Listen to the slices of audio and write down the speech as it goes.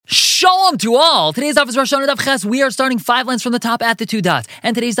Shalom to all! Today's daf is Rosh Hashanah Daf Ches. We are starting 5 lines from the top at the 2 dots.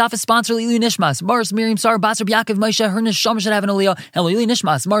 And today's daf is sponsored Lilu Nishmas, Mars, Miriam, Sar, Basar, Yaakov, Moshe, her neshama should have an aliyah. And Lilu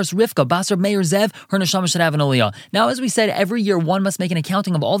Nishmas, Mars, Rivka, Basar, Meir, Zev, her neshama should have an aliyah. Now, as we said, every year one must make an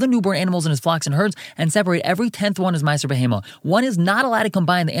accounting of all the newborn animals in his flocks and herds and separate every 10th one as Meiser Behema. One is not allowed to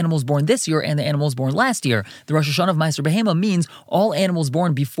combine the animals born this year and the animals born last year. The Rosh Hashanah of Meiser Behema means all animals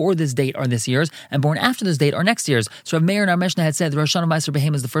born before this date are this year's, and born after this date are next year's. So Rav Meir in our Mishnah had said the Rosh Hashanah of Meiser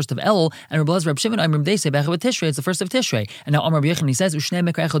Behema is the first of Elul, and Reb Shimon Amrim they say Bechad Tishrei it's the first of Tishrei. And now Amar Yechon he says Ushnei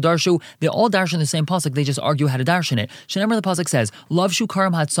Mikra Echad Darshu, they all darshan the same pasuk, they just argue how to darshan it. Shenemar the pasuk says Lav Shu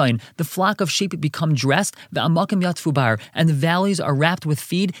Karam Hatzayin, the flock of sheep become dressed, Ve'amakim Yatfu Bar, and the valleys are wrapped with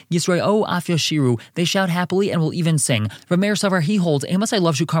feed. Yisrael O Af Yashiru, they shout happily and will even sing. Rav Meir Savar he holds Amos I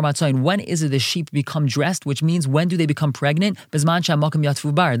Lav Shu Karam Hatzayin, when is it the sheep become dressed, which means when do they become pregnant? Bezman Shamakim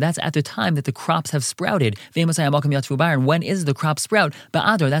Yatfu Bar, that's at the time that the crops have sprouted. Ve'amos I Amakim Yatfu Bar, and when is the crop sprout?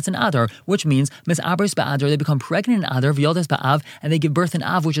 Ba'adar, that's an Adar, which means Mis'abris Ba'adar, they become pregnant in Adar, V'yodes Ba'av, and they give birth in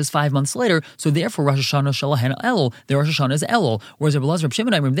Av, which is 5 months later. So therefore, Rosh Hashanah Shalahen Elul, the Rosh Hashanah is Elul. Whereas Reb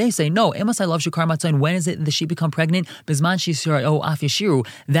Shimon Amrim they say no. Emas I love Shukar Matzon. When is it the sheep become pregnant? Bizman Shisra O Af Yashiru.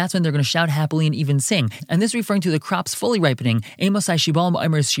 That's when they're going to shout happily and even sing. And this is referring to the crops fully ripening. Emas I Shibal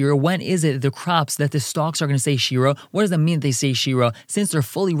Ma'amr Shira. When is it the crops that the stalks are going to say Shira? What does that mean that they say Shira? Since they're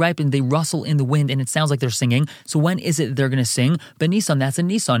fully ripened, they rustle in the wind and it sounds like they're singing. So when is it they're going to sing? Ben Nisan, that's in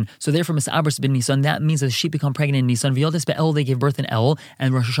Nisan. So therefore, Mis'abris ben Nisan, that means that the sheep become pregnant in Nisan. V'yodes be'el, they give birth in El,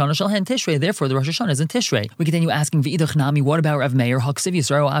 and Rosh Hashanah Shalhen Tishrei. Therefore, the Rosh Hashanah is in Tishrei. We continue asking V'idach Nami, what about Rav Meir? Haksiv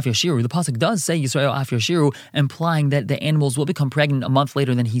Yisrael Af Yashiru. The pasuk does say Yisrael Af Yashiru, implying that the animals will become pregnant a month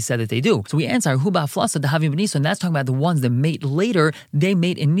later than he said that they do. So we answer Huba Flasa Dahavim Nisan. That's talking about the ones that mate later. They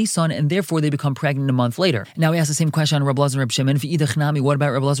mate in Nisan, and therefore they become pregnant a month later. Now we ask the same question on Reb Lazar and Reb Shimon. V'idach Nami, what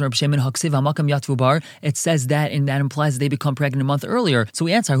about Reb Lazar and Reb Shimon? Haksiv Hamakam Yatvu Bar. It says that, and that implies that they become pregnant a month earlier. So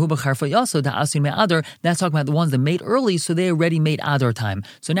we answer Huba Charfa Yaso Da'asin Me'adar. That's talking about the ones that mate early, so they already made Adar time.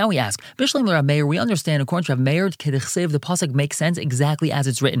 So now we ask, Bishlam Rav Meir, we understand according to Rav Meir, Kedichsev, the pasuk makes sense exactly as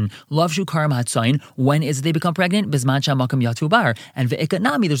it's written. Lav Shu Karam Hatzayin, when is it they become pregnant? Bizman Shamakam Yatu Bar. And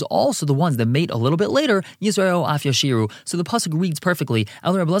Ve'ekanami, there's also the ones that mate a little bit later, Yisrael Af Yashiru. So the pasuk reads perfectly.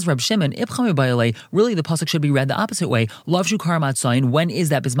 El Reb Lazar Reb Shimon, Ibchami Bayale, really the pasuk should be read the opposite way. Lav Shu Karam Hatzayin, when is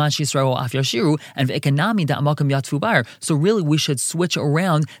that Bizman Yisrael Af Yashiru? And Ve'ekanami Da'amakam Yatu Bar. So really we should switch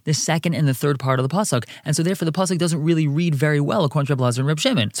around the second and the third part of the pasuk. And so therefore the pasuk doesn't really read very well according to Reb Lazar and Reb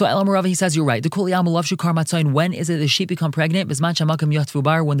Shimon. So Elam Rava, he says you're right. The Kol Yam Lav Shukar Matzayin, when is it the sheep become pregnant? Bizman Shamakam Yatvu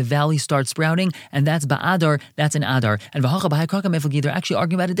Bar, when the valley starts sprouting, and that's Ba'adar, that's an Adar. And V'hacha B'hai Kakam Efagi, they're actually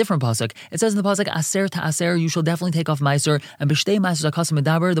arguing about a different pasuk. It says in the pasuk Aser Ta'aser, you shall definitely take off Meiser, and B'shtei Meiser Akasim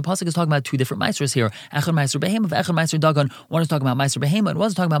Medaber. The pasuk is talking about 2 different Meisers here. Echad Meiser Behema, Echad Meiser Dagan. One is talking about Meiser Behema, and one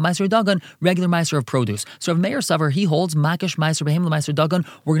is talking about Meiser Dagan, regular Meiser of produce. So if Meir Savar, he holds Makish Meiser Behema, Meiser Dagan.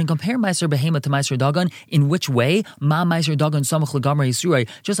 We're going to compare Meiser Behema to Meiser Dagan. In which way? Ma Meiser Dagan Samach L'Gamar Yisrei.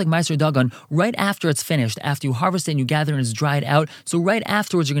 Just like Meiser Dagan, right after it's finished, after you harvest it and you gather and it's dried out, so right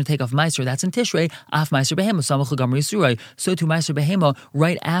afterwards you're going to take off Meiser. That's in Tishrei. Af Meiser Behema Samach L'Gamar Yisrei. So to Meiser Behema,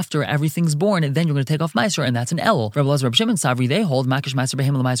 right after everything's born, and then you're going to take off Meiser, and that's an El. Reb Lazar Reb Shimon Savri, they hold Makish Meiser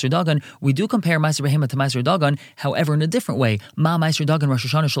Behema Meiser Dagan. We do compare Meiser Behema to Meiser Dagan, however in a different way. Ma Meiser Dagan Rosh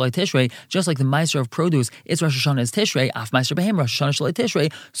Hashanah Shalai Tishrei. Just like the Meiser of produce, it's Rosh Hashanah is Tishrei. Af Meiser Behema Rosh Hashanah Shalai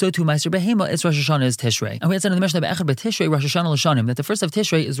Tishrei. So to Meiser Behema, it's Rosh Hashanah is Tishrei. And we had said in the Mishnah Be'echad B'Tishrei Rosh Hashanah L'Shanim, that the first of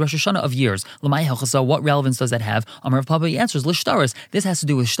Tishrei is Rosh Hashanah of years. L'mai Helchasa, what relevance does that have? Amar of Papa, he answers L'Shtaris. This has to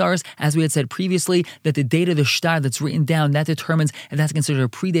do with Shtaris, as we had said previously, that the date of the Shtar that's written down, that determines if that's considered a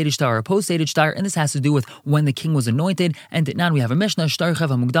predated Shtar or a post-dated Shtar, and this has to do with when the king was anointed. And now we have a Mishnah, Shtar Chav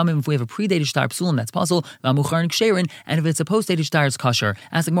HaMugdamim, if we have a predated Shtar Psulim, that's possible, V'amuchar and Ksherin, and if it's a post-dated Shtar, it's kosher.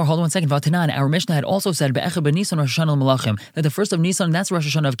 Ask more, hold on 1 second, V'atanan, our Mishnah had also said Be'echad B'Nisan Rosh Hashanah L'Malachim, that the first of Nisan, that's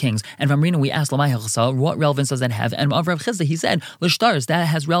Rosh Hashanah of Kings. And Vamrina, we asked L'mai Helchasa, what relevance does that have? And of Rav Chizda, he said, L'Shtars, that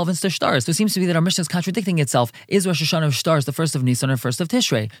has relevance to Shtars. So it seems to be that our Mishnah is contradicting itself. Is Rosh Hashanah of Shtars the first of Nisan or first of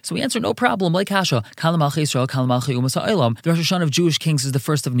Tishrei? So we answer, no problem, like Hasha. Kalam Malchi Yisrael, Kalam Malchi Umas Ha'olam. The Rosh Hashanah of Jewish kings is the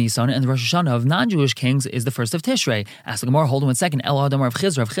first of Nisan, and the Rosh Hashanah of non-Jewish kings is the first of Tishrei. Ask the Gemara, hold on 1 second. El Adam Rav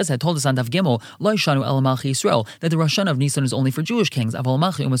Chizda. Rav Chizda had told us on Daf Gimel, Lo Yishanu El Malchi Yisrael, that the Rosh Hashanah of Nisan is only for Jewish kings. Aval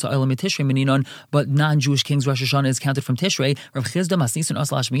Malchi Umas Ha'olam Tishrei Mininon, but non-Jewish kings Rosh Hashanah is counted from Tishrei. Rav Chizda Mas Nisan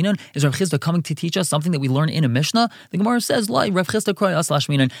Aslash Minon. Is Rav Chizda coming to teach us something that we learn in a Mishnah? The Gemara says, Lai, Rav Chizda Kroy Aslash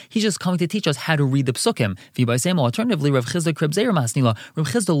Minon. He's just coming to teach us how to read the psukim. Alternatively, Rav Chizda Krib Zera Masnila. Rav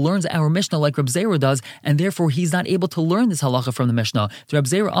Chizda learns our Mishnah like Reb Zera does, and therefore he's not able to learn this halacha from the Mishnah. The Reb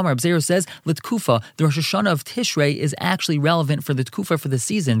Zera Amar, Reb Zera says, Litkufa, the Rosh Hashanah of Tishrei is actually relevant for the Tkufa, for the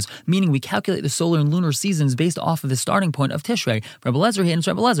seasons, meaning we calculate the solar and lunar seasons based off of the starting point of Tishrei. Rebbe Lezer, he answers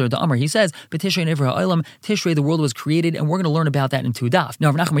Rebbe Lezer, the Amar, he says, B'Tishrei Nivra Ha'olam, Tishrei, the world was created, and we're going to learn about that in 2 daf.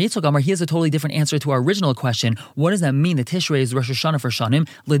 Now, Rav Nachman Yitzchak Amar, he has a totally different answer to our original question. What does that mean that Tishrei is Rosh Hashanah for Shanim?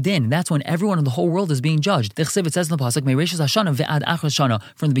 Ledin, that's when everyone in the whole world is being judged. The Chsiv, it says in the pasuk, Me'reishas Hashanah ve'ad achras Shana,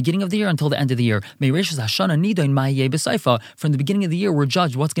 from the beginning of the year until the end of the year. Me'reishas Hashanah nidoin ma'yeh b'seifa, from the beginning of the year we're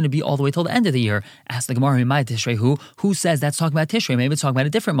judged what's going to be all the way till the end of the year. Ask the Gemara, Ma'ay Tishrei who says that's talking about Tishrei? Maybe it's talking about a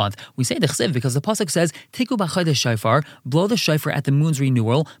different month. We say the Chsiv because the pasuk says, Tiku b'chaydesh shofar, blow the shofar at the moon's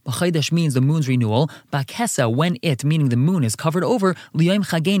renewal. B'chaydesh means the moon's renewal. Ba'kesa, when it, meaning the moon, is covered over, liyom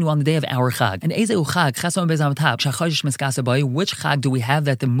chagenu, on the day of our chag. And ezeu chag, chesam bezam tap, shachayish miskasa bay, which chag do we have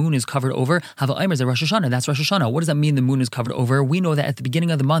that the moon is covered over? Hava omer is a Rosh Hashanah. That's Rosh Hashanah. What does that mean the moon is covered over? We know that at the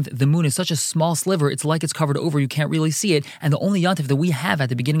beginning of the month, the moon is such a small sliver, it's like it's covered over, you can't really see it. And the only yontif that we have at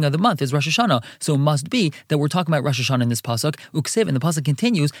the beginning of the month is Rosh Hashanah. So it must be that we're talking about Rosh Hashanah in this pasuk. Uksiv, and the pasuk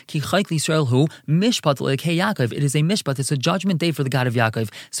continues, Ki chayk Yisrael hu mishpat le'kei Yaakov. It is a mishpat, it's a judgment day for the God of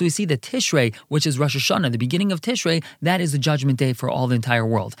Yaakov. So we see that Tishrei, which is Rosh Hashanah, the beginning of Tishrei, that is the judgment day for all the entire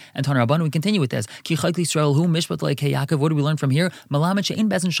world. And Tana Rabban, we continue with this. Ki chayk Yisrael hu mishpat le'kei Yaakov. What do we learn from here? Malamet she'in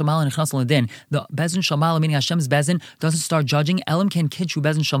bezin shamal nechnas l'din. The bezin shamal, meaning Hashem's bezin, doesn't start judging. Elam ken kidshu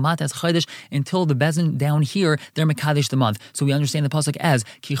bezin shalmat as chaydish, until the bezin down here, they're mekadesh the month. So we understand the pasuk as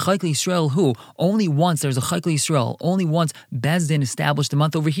Ki chayk Yisrael hu. Only once there's a chayk Yisrael, only once Bezdin established the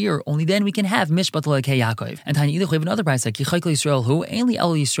month over here, only then we can have Mishpat L'Kei Yaakov. And Tanya Idach, we have another brayso, Ki chayk Yisrael hu, ainli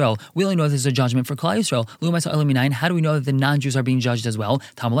El Yisrael. We only know this is a judgment for Klal Yisrael. Lu'umas Ha'elaminayin, how do we know that the non-Jews are being judged as well?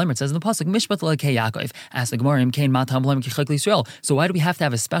 Talmud Lemer, it says in the pasuk, Mishpat L'Kei Yaakov. Ask the Gemara, Kain Ma Talmud Lemer Ki chayk Yisrael. So why do we have to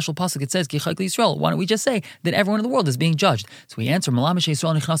have a special pasuk that says Ki chayk Yisrael? Why don't we just say that everyone in the world is being judged? So we answer, Malam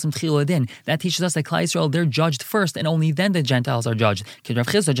Yisrael Nichnasim Tchil Adin. That teaches us that Klal Yisrael, they're judged first, and only then the Gentiles are judged. Rav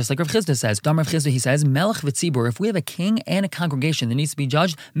Chizda, just like Rav Chizda says, Dam Rav Chizda, he says, Melech v'tzibur. If we have a king and a congregation that needs to be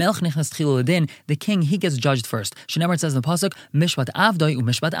judged, Melech nichnas tchil l'din, the king, he gets judged first. Shneimar, it says in the pasuk, Mishpat avdoi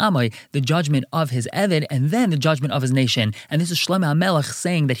u'mishpat amai, the judgment of his eved and then the judgment of his nation. And this is Shlomo HaMelech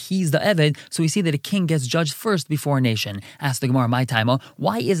saying that he's the eved, so we see that a king gets judged first before a nation. Ask the Gemara, my taima,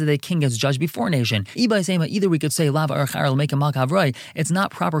 why is it that a king gets judged before a nation? Either we could say, Lava archar make a malkavroi, it's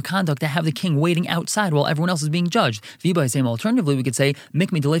not proper conduct to have the king waiting outside while everyone else is being judged. Alternatively, we could say,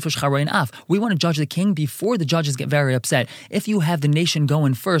 Mikmi delefish charoin af. We want to judge the king before the judges get very upset. If you have the nation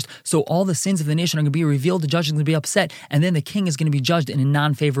going first, so all the sins of the nation are going to be revealed, the judges are going to be upset, and then the king is going to be judged in a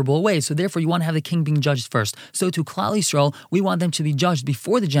non-favorable way. So therefore, you want to have the king being judged first. So to Klal Yisrael, we want them to be judged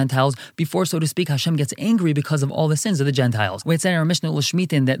before the Gentiles, before, so to speak, Hashem gets angry because of all the sins of the Gentiles. We had said in our Mishnah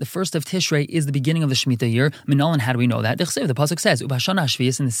L'Shmitin that the first of Tishrei is the beginning of the Shemitah year. Minolan, how do we know that? The pasuk says, Ubashana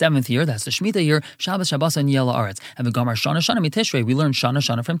Shvius, in the 7th year, that's the Shemitah year, Shabbos and Yela Aretz. And the Gamar Shana Tishrei, we learn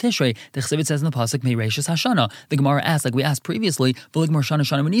Shana from Tishrei. The Chsiv says in the pasuk, Me'reishas Hashanah. The Gemara asks, like we asked previously, V'ligmar Shana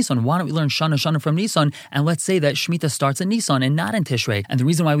from Nisan. Why don't we learn Shana from Nisan? And let's say that Shemitah starts in Nisan and not in Tishrei. And the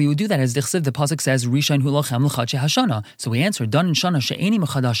reason why we would do that is the Chsiv, the pasuk says, Rishain hu lochem l'chadshe Hashanah. So we answer, Dun in Shana she'eni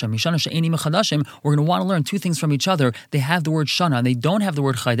mechadashim, Mishana she'eni mechadashim. We're going to want to learn two things from each other. They have the word Shana, and they don't have the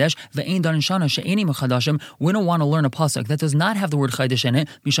word Chaydesh. Ve'ein Dun in Shana she'eni mechadashim. We don't want to learn a pasuk that does not have the word Chaydesh in it,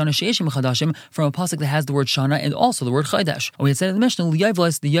 Mishana she'eshi mechadashim, from a pasuk that has the word Shana and also the word Chaydesh. We had said in the Mishnah, the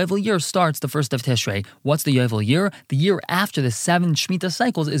Yovel year starts the first of Tishrei. What's the Yovel year? The year after the 7 Shemitah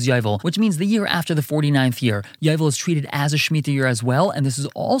cycles is Yovel, which means the year after the 49th year. Yovel is treated as a Shemitah year as well, and this is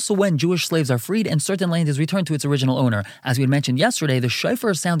also when Jewish slaves are freed and certain land is returned to its original owner. As we had mentioned yesterday, the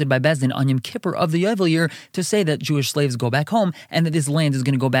shofar is sounded by Bezdin on Yom Kippur of the Yovel year to say that Jewish slaves go back home and that this land is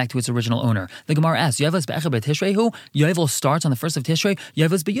going to go back to its original owner. The Gemara asks, Yovel Tishrei hu? Yovel starts on the 1st of Tishrei.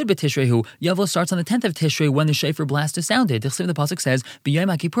 Yovel B'Yud B'Tishrei hu? Yovel starts on the 10th of Tishrei when the shofar blast is sounded. The pasuk says,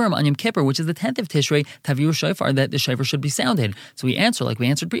 B'Yom HaKippurim on Yom Kippur, which is the 10th of Tishrei, Taviru shofar, that the shofar should be sounded. So we answer like we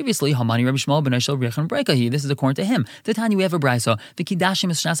answered previously, Hamani Rabbi Shmuel ben Aishel Rechan Breikahi. This is according to him. The Tanya, we have a brayso. The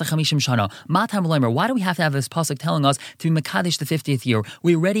Kidashim is Shnasa Chamishim Shana. Matam Leimer. Why do we have to have this pasuk telling us to be Mekadesh the 50th year?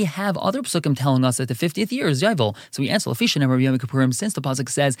 We already have other psukim telling us that the 50th year is Yovel. So we answer Lafisha Never Yom Kippurim. Since the pasuk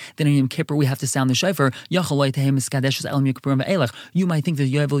says that in Yom Kippur we have to sound the shofar, Yachaloi Tehem Miskadesh El Yom Kippurim Ve'elech. You might think that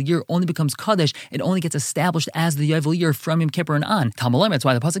the Yovel year only becomes Kadesh. It only gets established as the Yovel year from Yom Kippur and on. Talmud Leimer. That's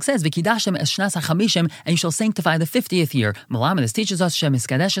why the pasuk says V'Kidashim es Shnasa Chamishim, and you shall sanctify the 50th year. Malama, this teaches us Shem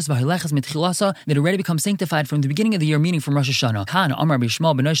Miskadeshes V'Hilechas Mitchilasa, that already becomes sanctified from the beginning of the year, meaning from Rosh Hashanah. Kan Amar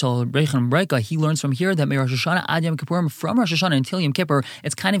Bishmal ben Aishel Rechan Breika. He learns from here that Rosh Hashanah ad Yom Kippurim, from Rosh Hashanah until Yom Kippur,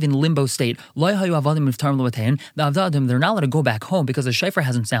 it's kind of in limbo state. Lo hayu avadim miftarim lovatein. The avadim, they're not allowed to go back home because the shofar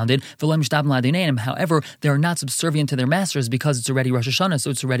hasn't sounded. V'lo mishtabim la'adinayim. However, they are not subservient to their masters because it's already Rosh Hashanah, so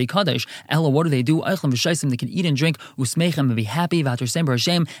it's already Kaddish. Ella, what do? Eichlim v'shaisim, they can eat and drink. Usmeichem, and be happy. V'atersem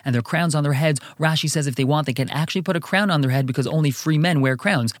b'Hashem, and their crowns on their heads. Rashi says if they want, they can actually put a crown on their head because only free men wear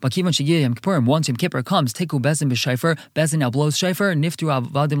crowns. But kivan sheyeh Yom Kippurim, once Yom Kippur comes, teku bezin b'shofar, bezin now blows shofar, niftu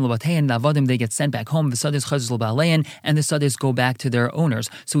avadim lovatein, the avadim they get sent back home. V'sadis chazos l'ba'alein, and the sades go back to their owners.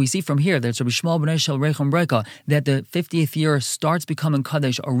 So we see from here that Rabbi Shmuel ben Shel Rechon Breka that the 50th year starts becoming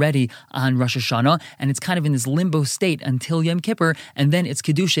Kaddish already on Rosh Hashanah, and it's kind of in this limbo state until Yom Kippur, and then its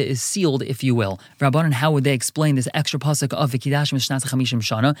Kedusha is sealed, if you will. Rabbanan, how would they explain this extra pasuk of V'kidashim Shnas Chamishim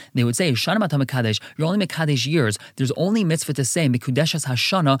Shana? They would say, Shana Matam Mekadesh, you're only Mekadesh years. There's only mitzvah to say Mekudeshes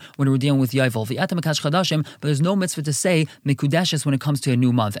Hashana when we're dealing with Yovel. V'yata Mekadesh Chadashim, but there's no mitzvah to say Mekudeshes when it comes to a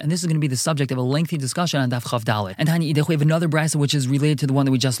new month. And this is going to be the subject of a lengthy discussion on Daf Chav Dalet. And Tanya Idech, we have another brisa which is related to the one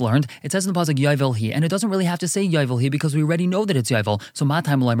that we just learned. It says in the pasuk Yovel He, and it doesn't really have to say Yovel He because we already know that it's Yovel. So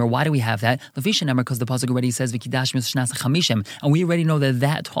Matam Leimer, why do we have that? Lefisha Nemer, because the pasuk already says V'kidashim Shnas Chamishim, and we already know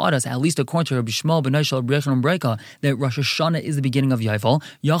that taught us, at least according to Rabbi Shmuel ben Shel Rechon Breka, that Rosh Hashanah is the beginning of Yovel.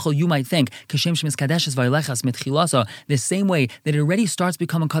 Yachol, you might think, Kashem Shemis Kadeshes Vaylechas Mitchilasa, the same way that it already starts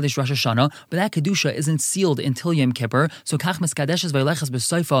becoming Kaddish Rosh Hashanah, but that Kedusha isn't sealed until Yom Kippur. So Kach Miskadeshes Vaylechas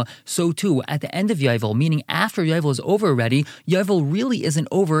B'Seifa, so too at the end of Yovel, meaning after Yovel is over already, Yovel really isn't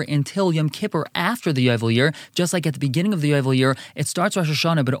over until Yom Kippur after the Yovel year. Just like at the beginning of the Yovel year, it starts Rosh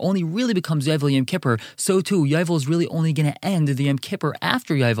Hashanah, but it only really becomes Yovel Yom Kippur. So too, Yovel is really only going to end the Yom Kippur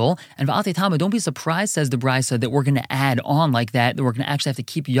after Yovel. And V'altei Tama, don't be surprised, says the Brisa, that we're going to add on like that we're going to actually have to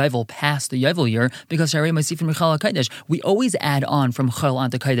keep Yovel past the Yovel year, because we always add on from Chol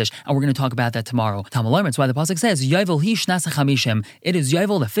onto Kodesh, and we're going to talk about that tomorrow. Talmud, that's why the pasuk says Yovel He Shnas Chamishim. It is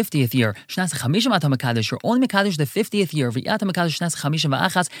Yovel the 50th year. Shnas Chamishim Atam Mekadesh. You're only Mekadesh the 50th year. V'yatam Mekadesh Shnas Chamishim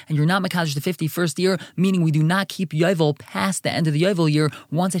V'achas, and you're not Mekadesh the 51st year. Meaning we do not keep Yovel past the end of the Yovel year.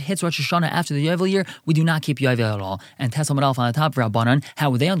 Once it hits Rosh Hashanah after the Yovel year, we do not keep Yovel at all. And Tesla Alf on the top, Rabbanan, how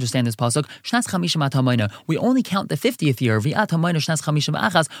would they understand this pasuk? Shnas Chamishim Atamayna. We only count the 50th year. V'atamayna Shnas Chamishim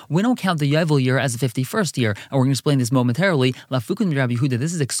V'achas. We don't count the Yovel year as the 51st year. And we're going to explain this momentarily. Lafukun Rabbi Yehuda.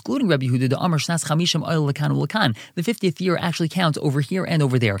 This is excluding Rabbi Yehuda. The Amar Shnas Chamishim Oil Lakan Ulakan. The 50th year actually counts over here and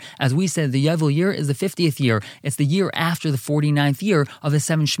over there. As we said, the Yovel year is the 50th year. It's the year after the 49th year of the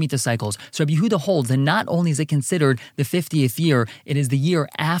 7 Shemitah cycles. So Rabbi Yehuda holds that not only is it considered the 50th year, it is the year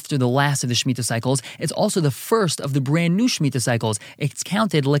after the last of the Shemitah cycles. It's also the first of the brand new Shemitah cycles. It's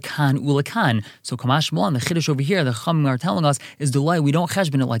counted Lakan Ulakan. So Kamash Mulan, the Chiddush over here, the Chachamim are telling us is delay. We don't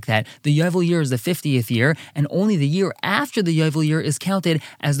cheshbon it like that. The Yovel year is the 50th year, and only the year after the Yovel year is counted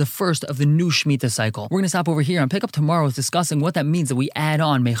as the first of the new Shemitah cycle. We're going to stop over here and pick up tomorrow with discussing what that means that we add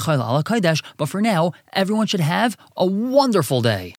on Mechal ala Kodesh. But for now, everyone should have a wonderful day.